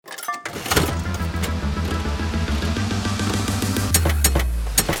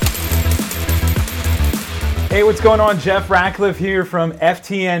Hey, what's going on? Jeff Ratcliffe here from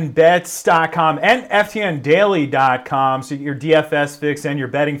FTNBets.com and FTNDaily.com. So your DFS fix and your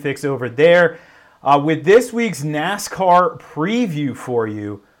betting fix over there. With this week's NASCAR preview for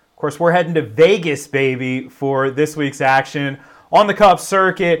you. Of course, we're heading to Vegas, baby, for this week's action on the Cup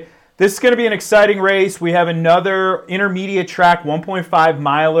circuit. This is going to be an exciting race. We have another intermediate track, 1.5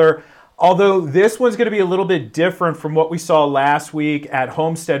 miler. Although this one's going to be a little bit different from what we saw last week at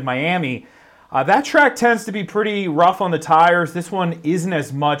Homestead, Miami. That track tends to be pretty rough on the tires. This one isn't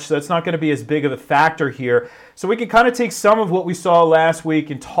as much, so it's not going to be as big of a factor here. So we can kind of take some of what we saw last week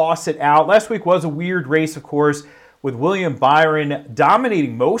and toss it out. Last week was a weird race, of course, with William Byron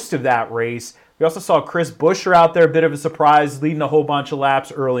dominating most of that race. We also saw Chris Buescher out there, a bit of a surprise, leading a whole bunch of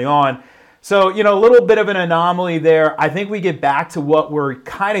laps early on. So, a little bit of an anomaly there. I think we get back to what we're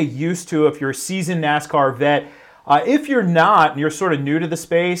kind of used to if you're a seasoned NASCAR vet. If you're not, and you're sort of new to the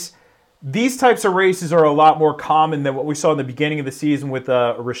space, these types of races are a lot more common than what we saw in the beginning of the season with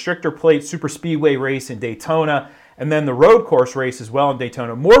a restrictor plate super speedway race in Daytona and then the road course race as well in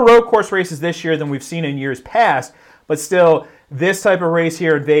Daytona. More road course races this year than we've seen in years past, but still this type of race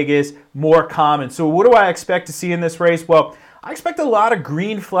here in Vegas, more common. So what do I expect to see in this race? Well, I expect a lot of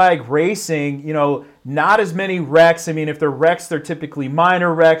green flag racing, not as many wrecks. I mean, if they're wrecks, they're typically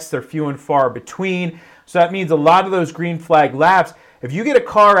minor wrecks. They're few and far between. So that means a lot of those green flag laps, if you get a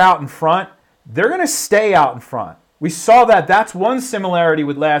car out in front, they're going to stay out in front. We saw that. That's one similarity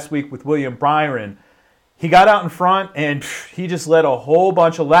with last week with William Byron. He got out in front and he just led a whole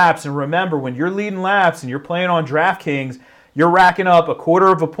bunch of laps. And remember, when you're leading laps and you're playing on DraftKings, you're racking up a quarter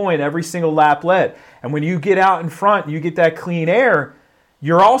of a point every single lap led. And when you get out in front and you get that clean air,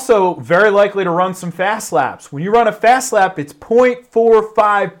 you're also very likely to run some fast laps. When you run a fast lap, it's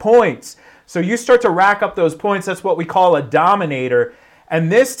 0.45 points. So you start to rack up those points. That's what we call a dominator. And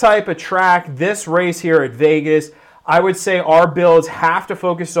this type of track, this race here at Vegas, I would say our builds have to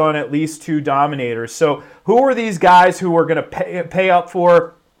focus on at least two dominators. So who are these guys who are going to pay up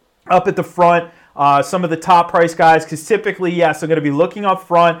for up at the front? Some of the top price guys, because typically, yes, I'm going to be looking up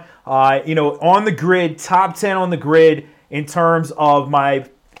front, on the grid, top 10 on the grid in terms of my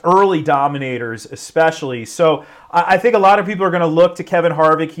early dominators especially. So I think a lot of people are going to look to Kevin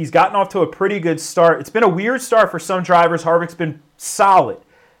Harvick. He's gotten off to a pretty good start. It's been a weird start for some drivers. Harvick's been solid.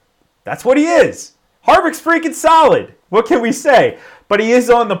 That's what he is. Harvick's freaking solid. What can we say? But he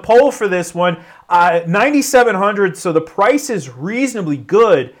is on the pole for this one. 9,700, so the price is reasonably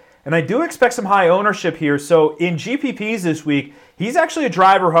good. And I do expect some high ownership here. So in GPPs this week, he's actually a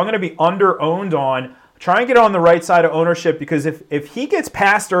driver who I'm going to be under-owned on. Try and get on the right side of ownership, because if he gets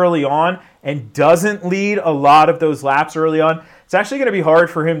passed early on and doesn't lead a lot of those laps early on, it's actually going to be hard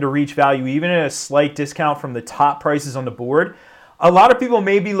for him to reach value, even at a slight discount from the top prices on the board. A lot of people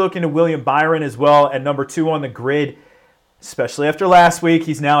may be looking to William Byron as well at number 2 on the grid, especially after last week.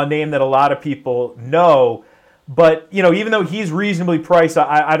 He's now a name that a lot of people know. But, even though he's reasonably priced,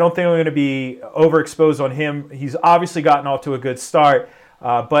 I don't think I'm going to be overexposed on him. He's obviously gotten off to a good start.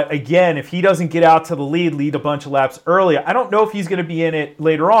 But again, if he doesn't get out to the lead a bunch of laps early, I don't know if he's going to be in it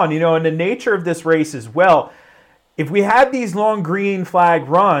later on. And the nature of this race as well, if we had these long green flag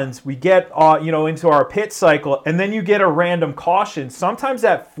runs, we get into our pit cycle, and then you get a random caution. Sometimes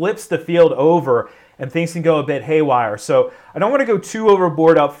that flips the field over, and things can go a bit haywire. So I don't want to go too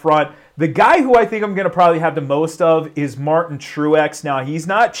overboard up front. The guy who I think I'm going to probably have the most of is Martin Truex. Now, he's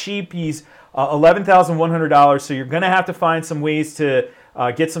not cheap. He's $11,100, so you're going to have to find some ways to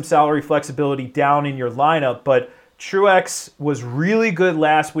get some salary flexibility down in your lineup. But Truex was really good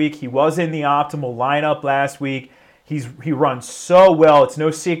last week. He was in the optimal lineup last week. He runs so well. It's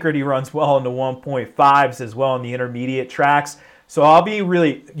no secret he runs well in the 1.5s as well in the intermediate tracks. So I'll be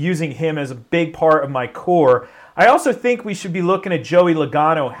really using him as a big part of my core. I also think we should be looking at Joey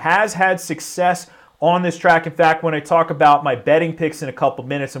Logano. Has had success on this track. In fact, when I talk about my betting picks in a couple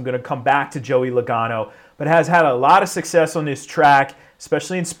minutes, I'm going to come back to Joey Logano. But has had a lot of success on this track,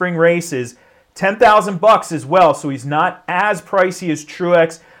 especially in spring races. $10,000 as well, so he's not as pricey as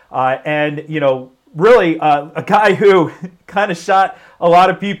Truex. Really a guy who kind of shot a lot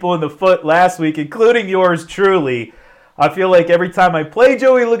of people in the foot last week, including yours truly. I feel like every time I play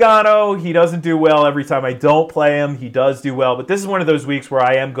Joey Logano, he doesn't do well. Every time I don't play him, he does do well. But this is one of those weeks where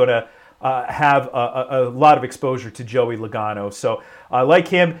I am going to have a lot of exposure to Joey Logano. So I like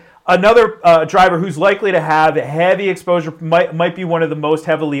him. Another driver who's likely to have heavy exposure, might be one of the most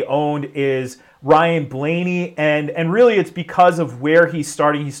heavily owned, is Ryan Blaney. And really it's because of where he's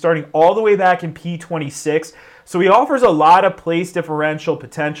starting. He's starting all the way back in P26. So he offers a lot of place differential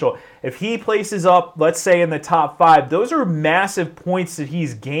potential. If he places up, let's say in the top 5, those are massive points that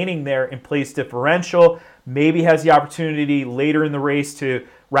he's gaining there in place differential. maybe has the opportunity later in the race to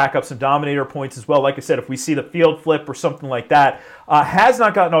rack up some dominator points as well. Like I said, if we see the field flip or something like that, has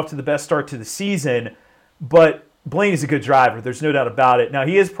not gotten off to the best start to the season, but Blaney's a good driver. There's no doubt about it. Now,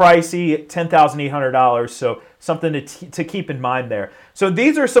 he is pricey at $10,800, so something to keep in mind there. So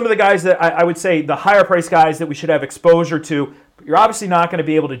these are some of the guys that I would say the higher price guys that we should have exposure to. But you're obviously not going to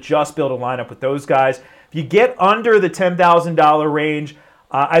be able to just build a lineup with those guys. If you get under the $10,000 range,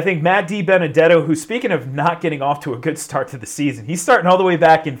 I think Matt DiBenedetto, who's speaking of not getting off to a good start to the season, he's starting all the way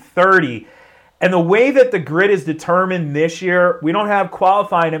back in 30. And the way that the grid is determined this year, we don't have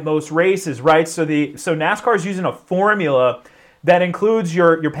qualifying at most races, right? So NASCAR is using a formula that includes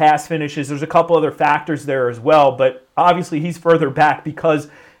your pass finishes. There's a couple other factors there as well, but obviously he's further back because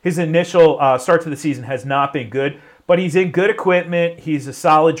his initial start to the season has not been good. But he's in good equipment. He's a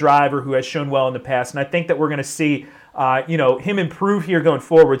solid driver who has shown well in the past, and I think that we're going to see him improve here going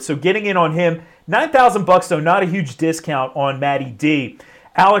forward. So getting in on him, $9,000 though, not a huge discount on Matty D.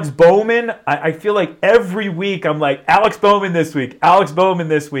 Alex Bowman, I feel like every week I'm like, Alex Bowman this week,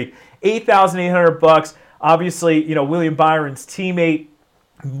 $8,800. Obviously, William Byron's teammate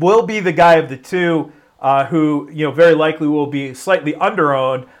will be the guy of the two who, very likely will be slightly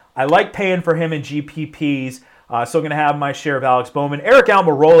under-owned. I like paying for him in GPPs, so I'm going to have my share of Alex Bowman. Eric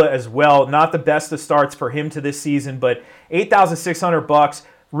Almirola as well, not the best of starts for him to this season, but $8,600.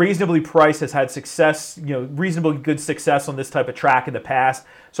 Reasonably priced, has had success, reasonably good success on this type of track in the past.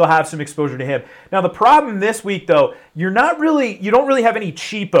 So I'll have some exposure to him. Now the problem this week though, you don't really have any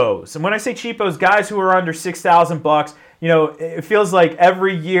cheapos. And when I say cheapos, guys who are under $6,000, it feels like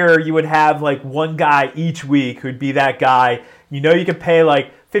every year you would have like one guy each week who'd be that guy. You could pay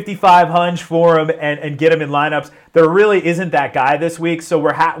like $5,500 for him and get him in lineups. There really isn't that guy this week. So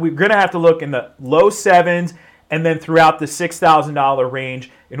we're going to have to look in the low sevens and then throughout the $6,000 range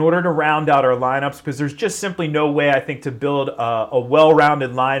in order to round out our lineups, because there's just simply no way, I think, to build a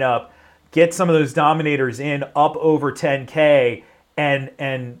well-rounded lineup, get some of those dominators in up over $10K,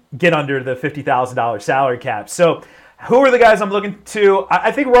 and get under the $50,000 salary cap. So who are the guys I'm looking to?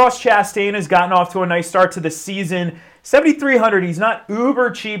 I think Ross Chastain has gotten off to a nice start to the season. $7,300, he's not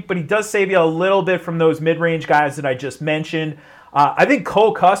uber cheap, but he does save you a little bit from those mid-range guys that I just mentioned. I think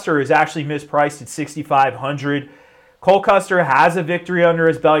Cole Custer is actually mispriced at $6,500. Cole Custer has a victory under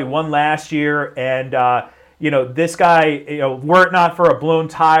his belt. He won last year, and this guy, were it not for a blown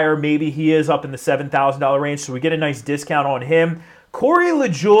tire, maybe he is up in the $7,000 range, so we get a nice discount on him. Corey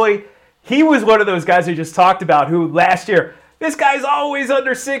LaJoie, he was one of those guys we just talked about who last year, this guy's always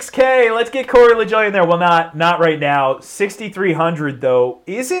under $6K. Let's get Corey LaJoie in there. Well, not right now. $6,300 though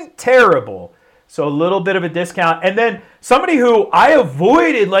isn't terrible. So a little bit of a discount. And then somebody who I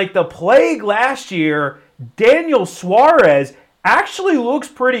avoided like the plague last year, Daniel Suarez, actually looks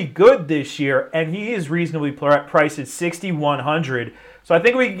pretty good this year, and he is reasonably priced at $6,100. So I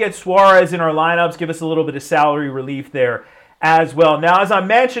think we can get Suarez in our lineups, give us a little bit of salary relief there as well. Now, as I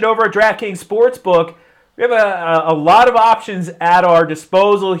mentioned over at DraftKings Sportsbook, we have a lot of options at our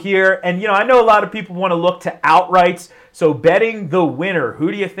disposal here. And, I know a lot of people want to look to outrights. So betting the winner,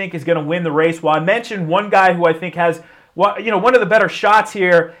 who do you think is going to win the race? Well, I mentioned one guy who I think has one of the better shots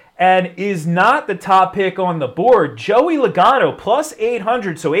here and is not the top pick on the board. Joey Logano, plus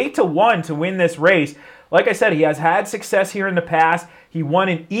 800, so 8-1 to win this race. Like I said, he has had success here in the past. He won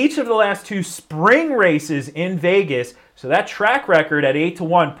in each of the last two spring races in Vegas. So that track record at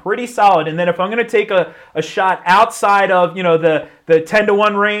 8-1, pretty solid. And then if I'm going to take a shot outside of, the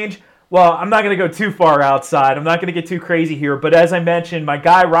 10-1 range, well, I'm not going to go too far outside. I'm not going to get too crazy here. But as I mentioned, my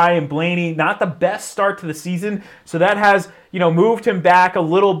guy Ryan Blaney, not the best start to the season. So that has, moved him back a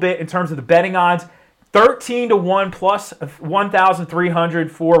little bit in terms of the betting odds. 13-1 plus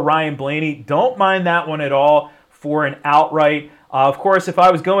 1,300 for Ryan Blaney. Don't mind that one at all for an outright. Of course, if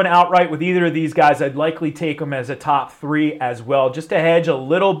I was going outright with either of these guys, I'd likely take them as a top three as well, just to hedge a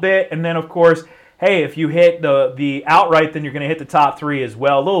little bit. And then, of course, hey, if you hit the outright, then you're going to hit the top three as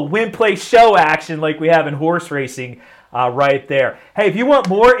well. A little win, play, show action like we have in horse racing right there. Hey, if you want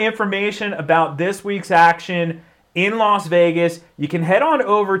more information about this week's action in Las Vegas, you can head on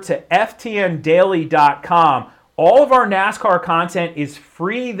over to ftndaily.com. All of our NASCAR content is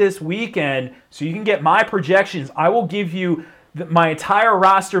free this weekend, so you can get my projections. I will give you my entire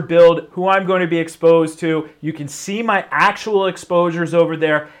roster build, who I'm going to be exposed to. You can see my actual exposures over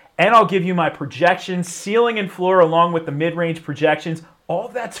there, and I'll give you my projections, ceiling and floor, along with the mid-range projections. All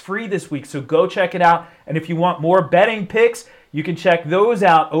of that's free this week, so go check it out. And if you want more betting picks, you can check those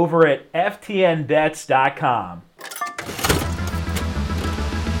out over at ftnbets.com.